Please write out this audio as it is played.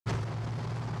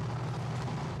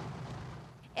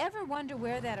Ever wonder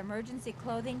where that emergency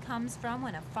clothing comes from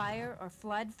when a fire or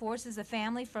flood forces a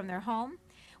family from their home?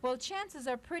 Well, chances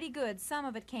are pretty good some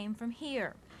of it came from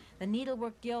here. The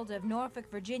Needlework Guild of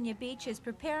Norfolk, Virginia Beach is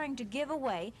preparing to give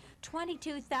away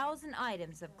 22,000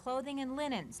 items of clothing and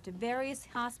linens to various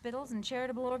hospitals and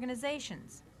charitable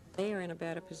organizations. They are in a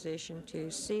better position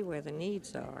to see where the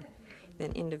needs are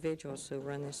than individuals who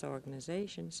run this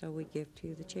organization, so we give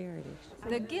to the charities.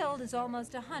 The Guild is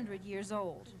almost 100 years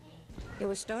old. It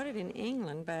was started in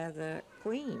England by the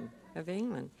Queen of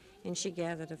England, and she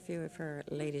gathered a few of her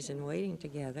ladies-in-waiting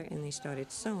together, and they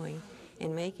started sewing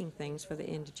and making things for the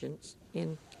indigents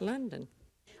in London.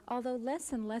 Although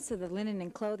less and less of the linen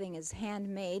and clothing is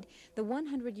handmade, the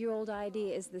 100-year-old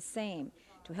idea is the same,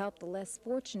 to help the less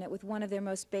fortunate with one of their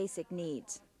most basic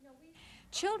needs.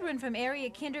 Children from area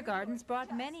kindergartens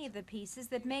brought many of the pieces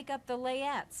that make up the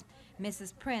layettes.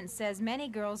 Mrs. Prince says many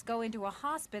girls go into a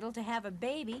hospital to have a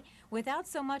baby without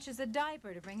so much as a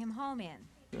diaper to bring him home in.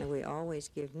 And we always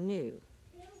give new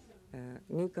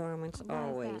garments,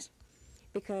 always,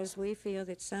 because we feel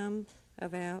that some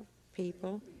of our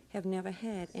people have never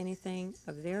had anything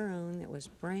of their own that was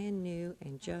brand new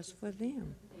and just for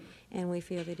them. And we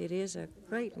feel that it is a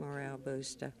great morale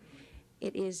booster.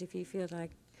 It is if you feel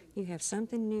like you have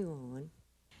something new on.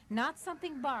 Not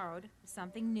something borrowed,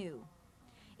 something new.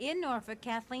 In Norfolk,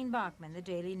 Kathleen Bachman, The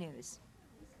Daily News.